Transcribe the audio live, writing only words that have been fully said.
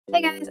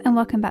Hey guys, and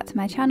welcome back to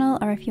my channel,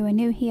 or if you are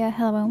new here,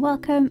 hello and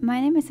welcome.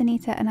 My name is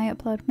Anita and I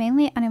upload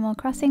mainly Animal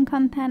Crossing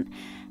content,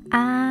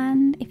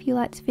 and if you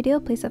like this video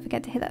please don't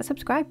forget to hit that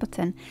subscribe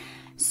button.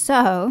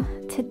 So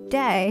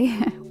today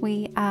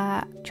we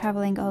are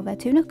travelling over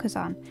to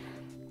Nookazon.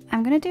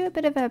 I'm going to do a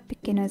bit of a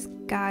beginner's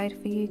guide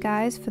for you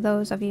guys, for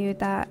those of you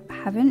that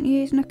haven't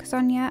used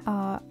Nookazon yet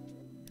or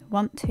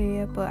want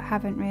to but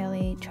haven't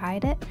really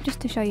tried it,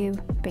 just to show you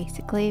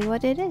basically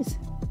what it is.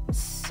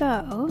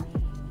 So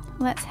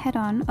let's head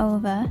on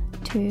over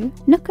to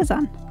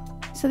Nookazon.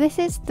 So this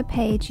is the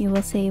page you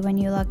will see when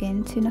you log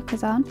into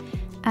Nookazon.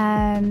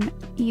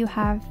 You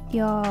have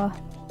your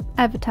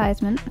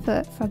advertisement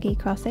for Froggy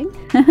Crossing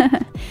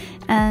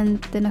and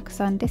the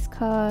Nookazon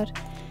Discord,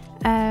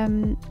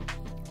 and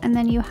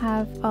then you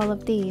have all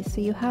of these.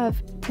 So you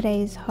have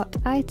today's hot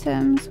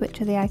items, which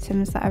are the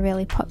items that are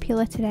really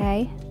popular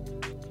today.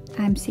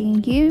 I'm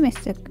seeing you,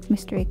 Mr.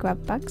 Mystery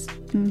Grab Bags.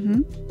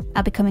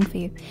 I'll be coming for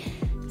you.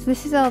 So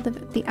this is all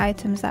the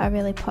items that are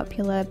really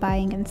popular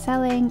buying and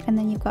selling, and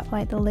then you've got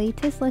like the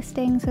latest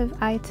listings of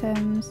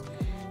items,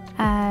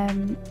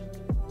 and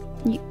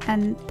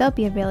there'll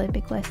be a really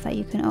big list that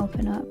you can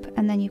open up,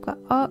 and then you've got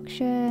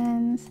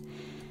auctions,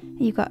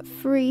 you've got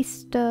free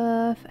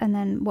stuff, and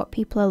then what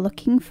people are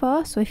looking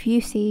for. So if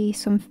you see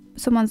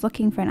someone's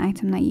looking for an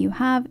item that you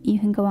have, you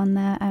can go on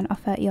there and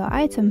offer your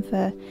item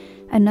for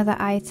another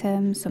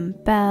item, some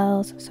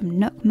bells, some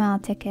Nook Mile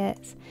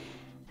tickets.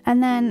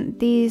 And then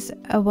these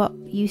are what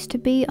used to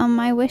be on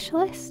my wish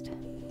list.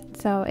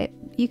 So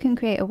you can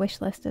create a wish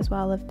list as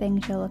well of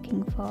things you're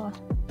looking for.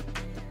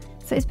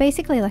 So it's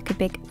basically like a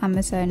big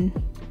Amazon,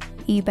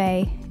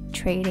 eBay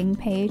trading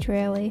page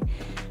really.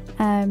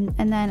 And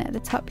then at the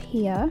top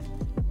here,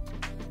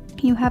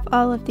 you have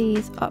all of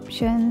these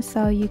options.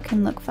 So you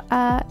can look for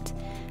art,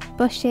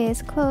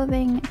 bushes,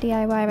 clothing,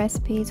 DIY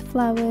recipes,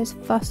 flowers,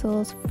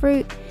 fossils,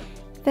 fruit,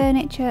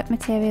 furniture,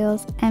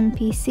 materials,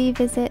 NPC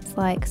visits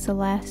like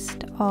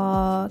Celeste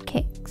or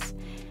Kix.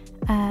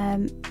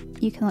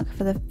 You can look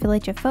for the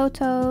villager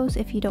photos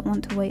if you don't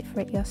want to wait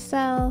for it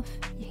yourself.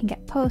 You can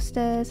get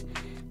posters,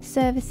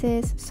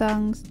 services,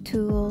 songs,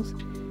 tools.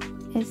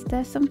 Is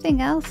there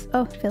something else?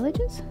 Oh,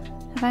 villagers?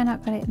 Have I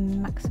not got it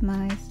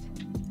maximized?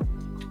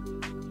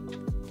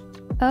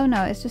 Oh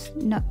no, it's just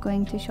not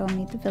going to show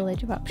me the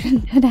villager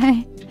option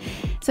today.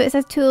 So it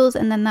says tools,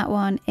 and then that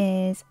one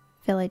is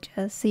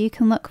villagers, so you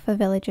can look for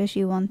villagers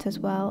you want as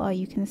well, or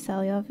you can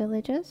sell your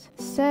villagers.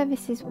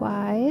 Services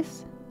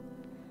wise,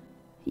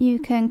 you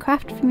can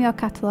craft from your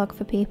catalogue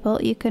for people,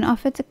 you can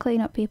offer to clean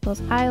up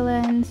people's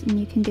islands, and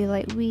you can do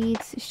like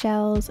weeds,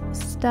 shells,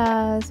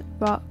 stars,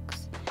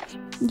 rocks.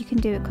 You can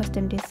do a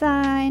custom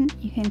design,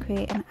 you can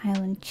create an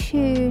island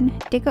tune,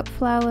 dig up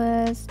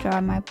flowers, draw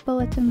on my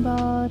bulletin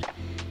board,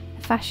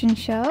 a fashion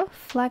show,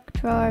 flag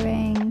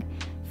drawing,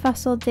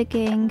 fossil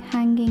digging,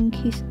 hanging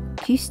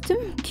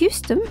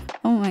custom,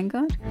 oh my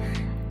god,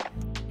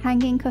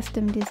 hanging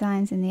custom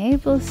designs in the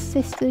Able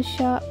Sisters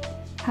shop,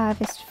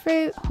 harvest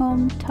fruit,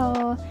 home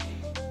tour,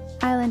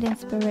 island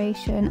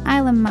inspiration,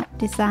 island map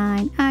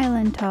design,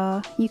 island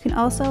tour. You can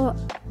also,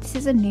 this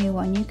is a new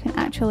one, you can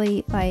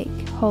actually like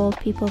hold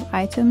people's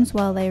items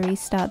while they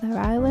restart their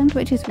island,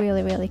 which is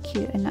really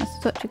cute, and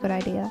that's such a good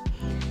idea.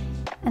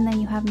 And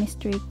then you have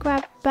mystery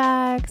grab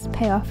bags,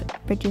 pay off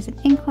bridges and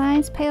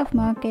inclines, pay off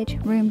mortgage,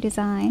 room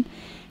design.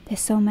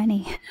 There's so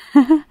many.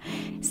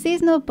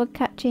 Seasonal bug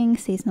catching,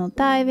 seasonal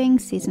diving,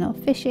 seasonal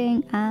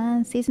fishing,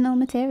 and seasonal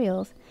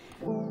materials.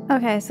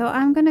 Okay, so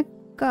I'm gonna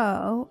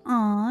go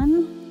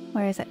on,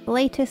 where is it?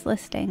 Latest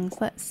listings.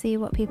 Let's see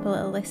what people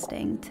are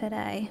listing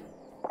today.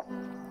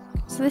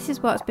 So this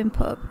is what's been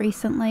put up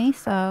recently.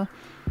 So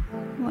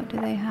what do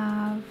they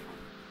have?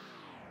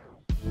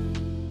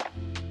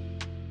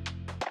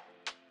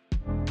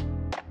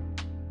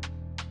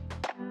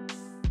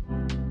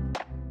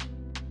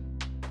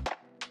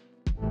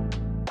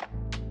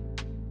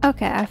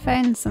 Okay, I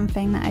found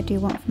something that I do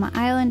want for my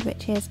island,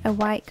 which is a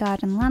white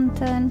garden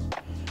lantern.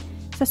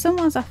 So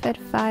someone's offered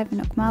 5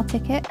 Nook Mile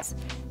tickets,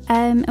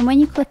 and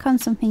when you click on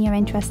something you're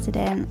interested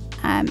in,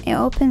 it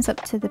opens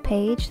up to the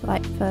page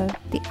like for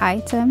the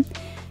item,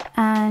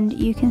 and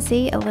you can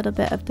see a little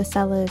bit of the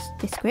seller's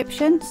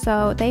description.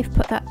 So they've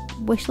put that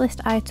wishlist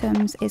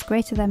items is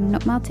greater than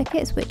Nook Mile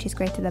tickets, which is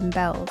greater than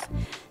bells.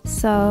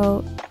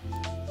 So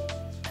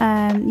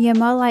you're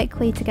more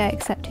likely to get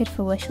accepted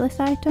for wishlist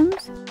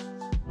items.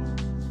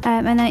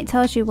 And then it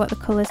tells you what the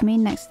colours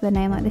mean next to the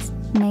name, like this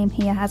name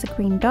here has a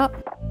green dot,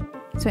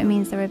 so it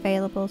means they're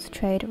available to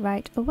trade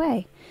right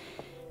away.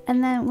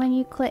 And then when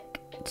you click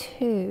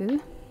to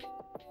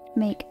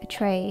make a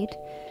trade,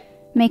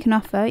 make an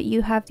offer,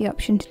 you have the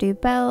option to do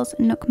bells,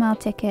 Nook Mile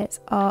tickets,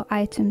 or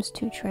items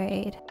to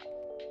trade.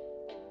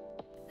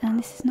 And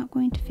this is not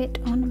going to fit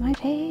on my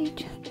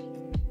page.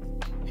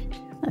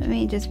 Let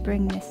me just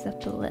bring this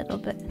up a little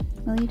bit.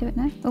 Will you do it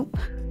now? Oh,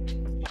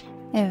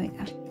 there we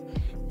go.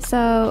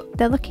 So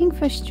they're looking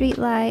for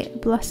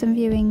streetlight, blossom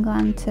viewing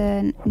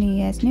lantern, New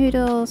Year's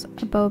noodles,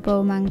 a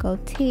bobo mango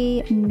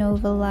tea,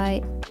 Nova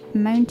light,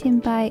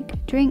 mountain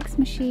bike, drinks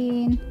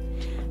machine,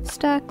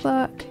 star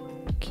clock,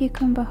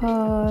 cucumber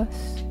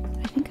horse.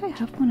 I think I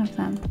have one of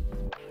them.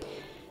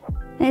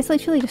 And it's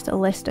literally just a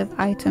list of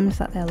items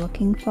that they're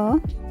looking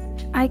for.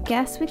 I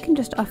guess we can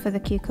just offer the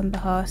cucumber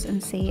horse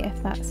and see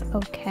if that's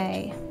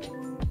okay.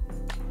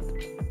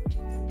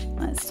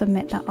 Let's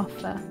submit that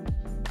offer.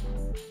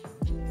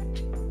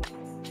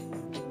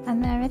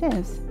 And there it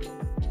is.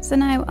 So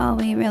now all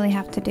we really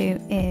have to do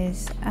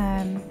is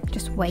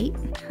just wait.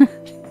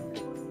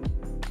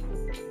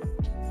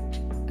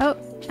 Oh,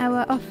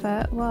 our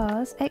offer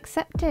was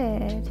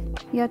accepted.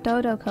 Your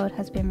dodo code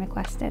has been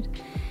requested.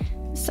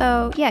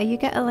 So yeah, you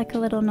get a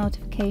little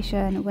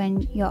notification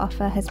when your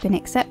offer has been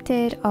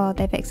accepted or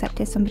they've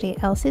accepted somebody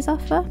else's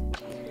offer.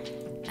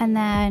 And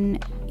then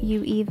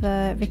you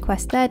either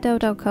request their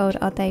dodo code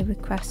or they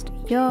request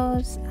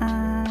yours,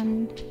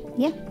 and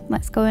yeah,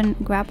 let's go and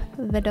grab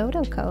the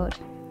dodo code.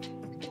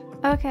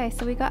 Okay,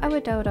 so we got our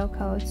dodo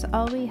code, so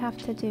all we have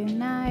to do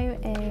now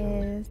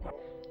is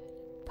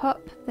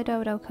pop the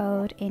dodo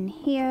code in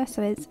here.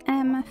 So it's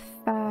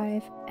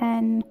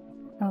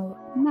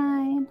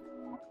M5N09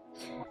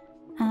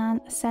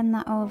 and send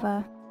that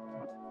over.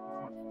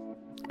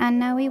 And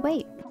now we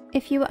wait.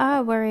 If you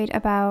are worried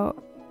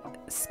about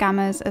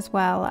scammers as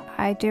well,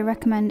 I do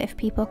recommend if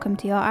people come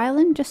to your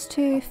island just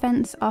to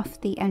fence off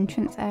the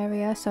entrance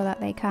area so that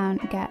they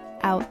can't get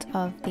out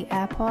of the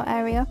airport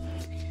area.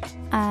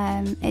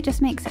 It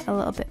just makes it a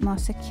little bit more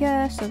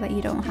secure so that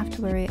you don't have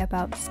to worry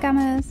about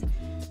scammers.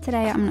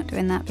 Today I'm not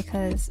doing that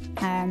because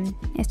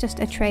it's just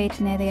a trade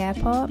near the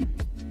airport.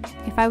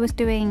 If I was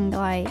doing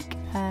like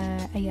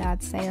a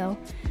yard sale,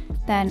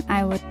 then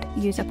I would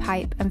use a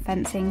pipe and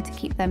fencing to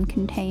keep them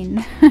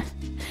contained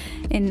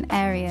in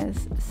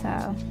areas.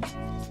 So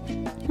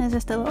there's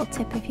just a little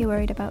tip if you're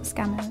worried about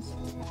scammers.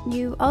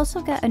 You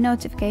also get a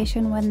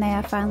notification when they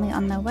are finally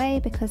on their way,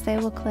 because they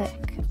will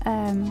click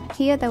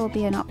here. There will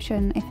be an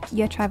option if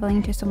you're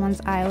traveling to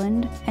someone's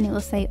island and it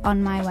will say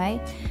on my way,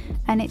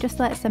 and it just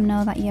lets them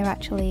know that you're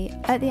actually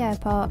at the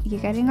airport, you're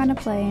getting on a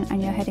plane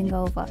and you're heading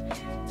over,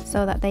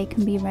 so that they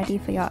can be ready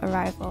for your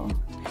arrival.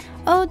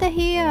 Oh, they're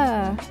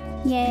here!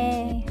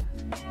 Yay!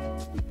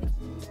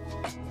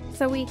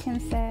 So we can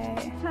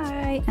say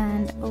hi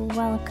and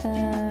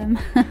welcome.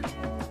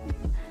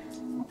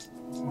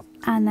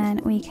 And then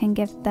we can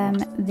give them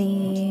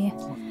the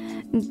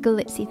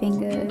glitzy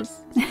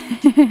fingers.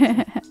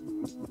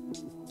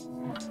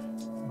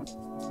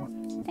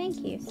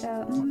 Thank you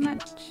so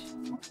much.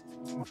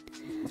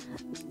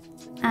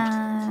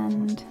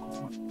 And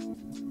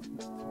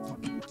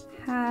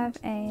have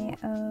a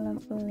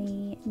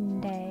lovely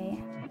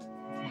day.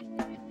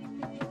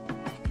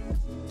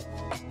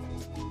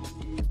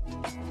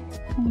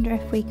 I wonder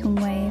if we can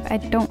wave. I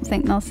don't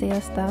think they'll see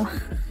us though.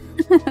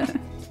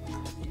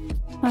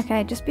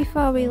 Okay, just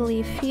before we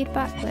leave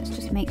feedback, let's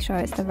just make sure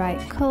it's the right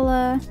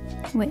colour,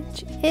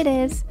 which it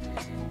is.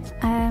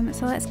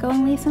 So let's go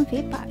and leave some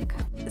feedback.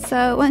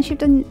 So once you've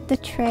done the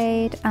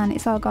trade and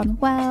it's all gone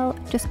well,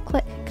 just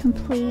click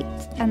complete,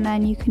 and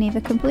then you can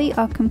either complete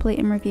or complete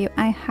and review.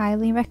 I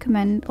highly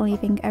recommend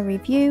leaving a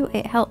review.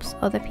 It helps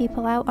other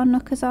people out on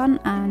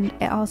Nookazon, and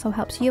it also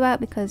helps you out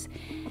because,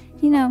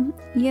 you know,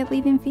 you're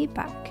leaving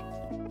feedback.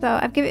 So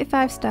I've given it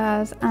 5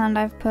 stars and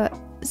I've put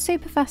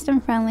super fast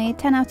and friendly,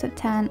 10 out of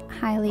 10,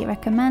 highly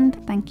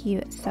recommend, thank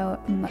you so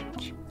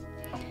much.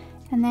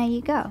 And there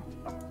you go.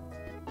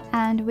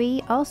 And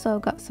we also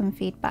got some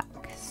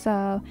feedback,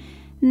 so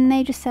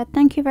they just said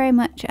thank you very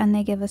much, and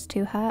they give us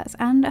 2 hearts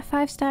and a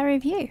 5-star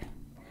review.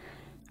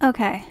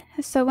 Okay,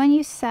 so when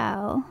you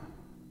sell,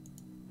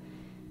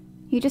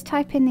 you just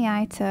type in the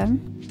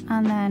item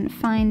and then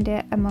find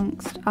it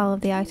amongst all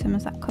of the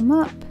items that come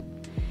up.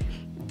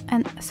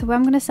 And so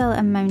I'm going to sell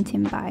a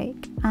mountain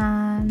bike,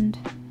 and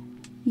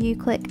you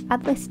click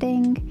add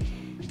listing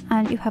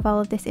and you have all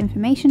of this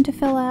information to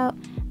fill out.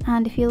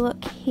 And if you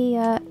look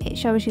here, it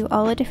shows you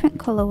all the different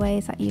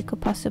colorways that you could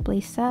possibly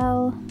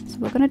sell. So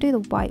we're going to do the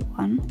white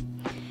one.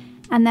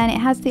 And then it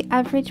has the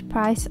average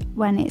price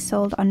when it's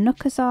sold on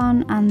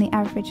Nookazon and the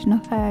average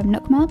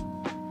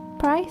Nookmail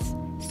price.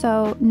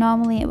 So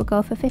normally it would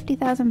go for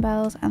 50,000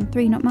 bells and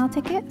 3 Nookmail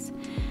tickets.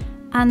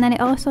 And then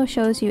it also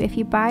shows you if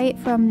you buy it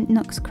from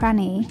Nook's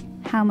Cranny,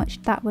 how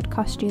much that would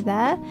cost you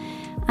there.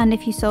 And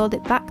if you sold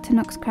it back to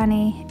Nook's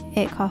Cranny,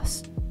 it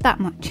costs that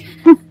much.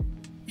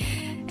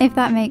 If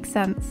that makes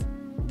sense.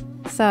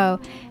 So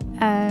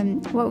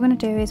what we're going to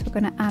do is we're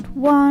going to add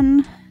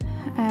one,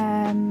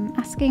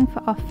 asking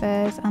for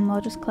offers, and we'll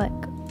just click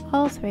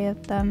all 3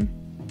 of them.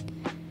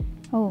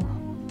 Oh,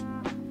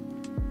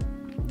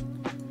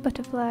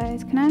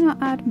 butterflies. Can I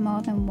not add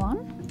more than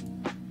 1?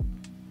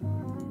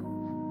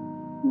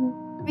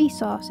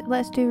 Resource.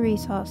 Let's do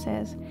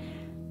resources.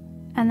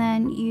 And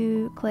then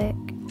you click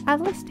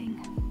add listing.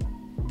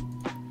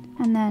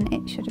 And then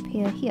it should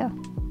appear here.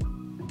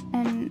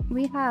 And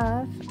we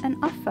have an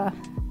offer.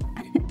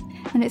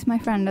 And it's my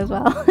friend as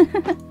well.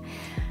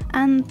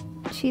 And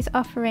she's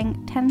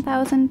offering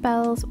 10,000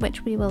 bells,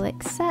 which we will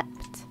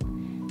accept.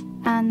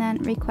 And then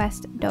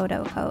request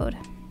dodo code.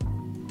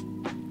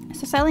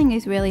 So selling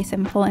is really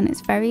simple, and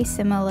it's very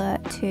similar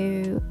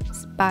to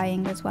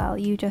buying as well.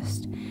 You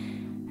just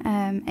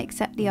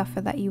accept the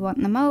offer that you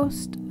want the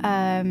most,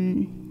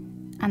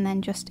 and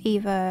then just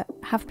either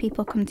have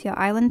people come to your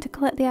island to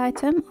collect the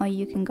item, or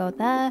you can go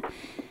there.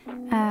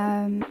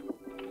 And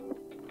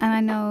I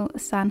know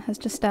San has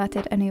just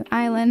started a new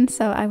island,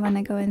 so I want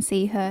to go and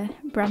see her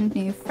brand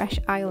new fresh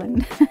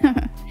island.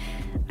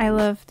 I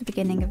love the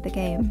beginning of the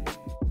game.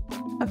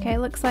 Okay,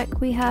 looks like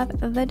we have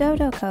the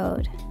dodo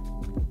code.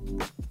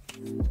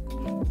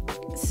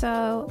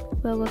 So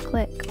we will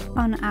click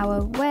on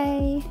our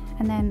way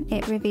and then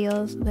it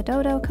reveals the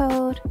dodo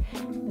code.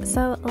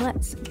 So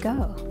let's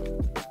go.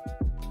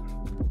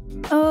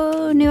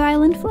 Oh, new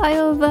island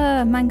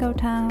flyover, Mango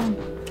Town.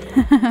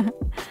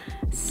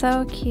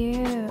 So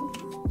cute.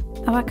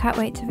 Oh, I can't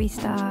wait to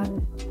restart.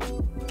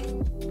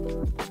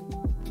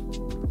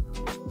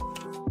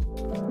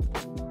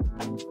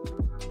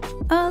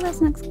 Oh,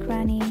 that's next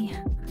Granny.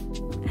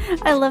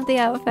 I love the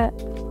outfit.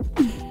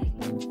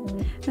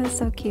 That's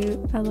so cute.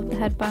 I love the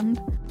headband.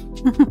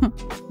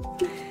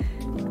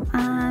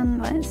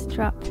 And let's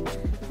drop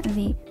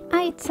the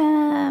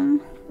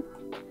item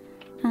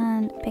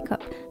and pick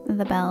up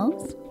the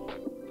bells.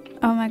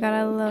 Oh my god,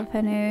 I love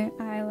her new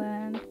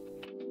island.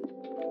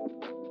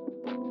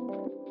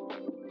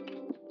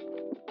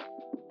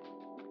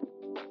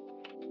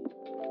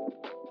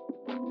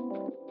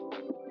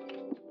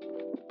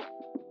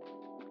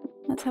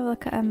 Let's have a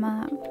look at her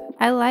map.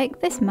 I like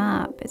this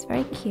map, it's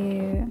very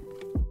cute.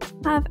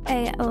 Have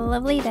a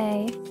lovely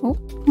day. Oh.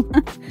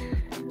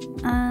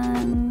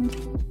 And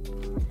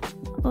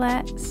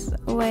let's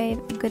wave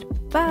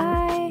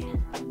goodbye.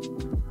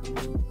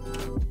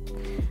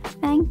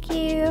 Thank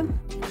you.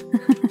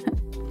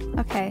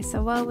 Okay,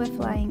 so while we're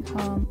flying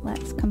home,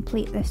 let's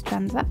complete this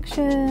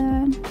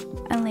transaction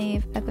and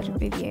leave a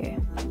good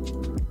review.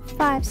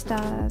 5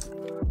 stars.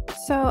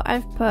 So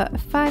I've put a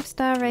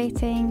 5-star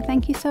rating.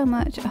 Thank you so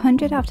much.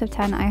 100 out of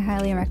 10 I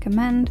highly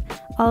recommend.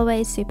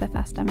 Always super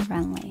fast and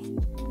friendly.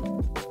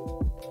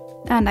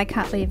 And I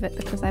can't leave it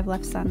because I've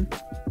left San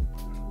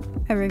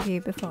a review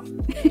before.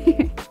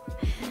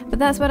 But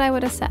that's what I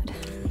would have said.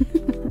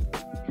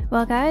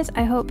 Well guys,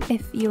 I hope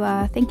if you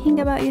are thinking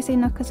about using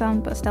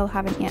Nookazon but still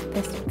haven't yet,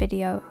 this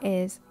video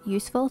is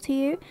useful to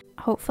you.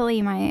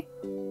 Hopefully my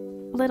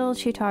little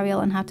tutorial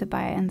on how to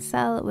buy and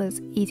sell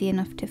was easy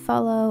enough to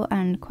follow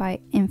and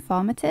quite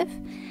informative.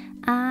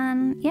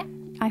 And yeah,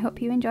 I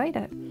hope you enjoyed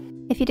it.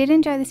 If you did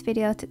enjoy this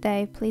video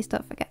today, please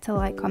don't forget to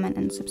like, comment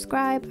and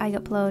subscribe. I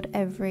upload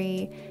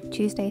every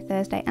Tuesday,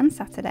 Thursday and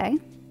Saturday.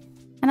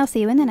 And I'll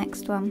see you in the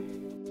next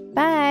one.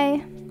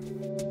 Bye!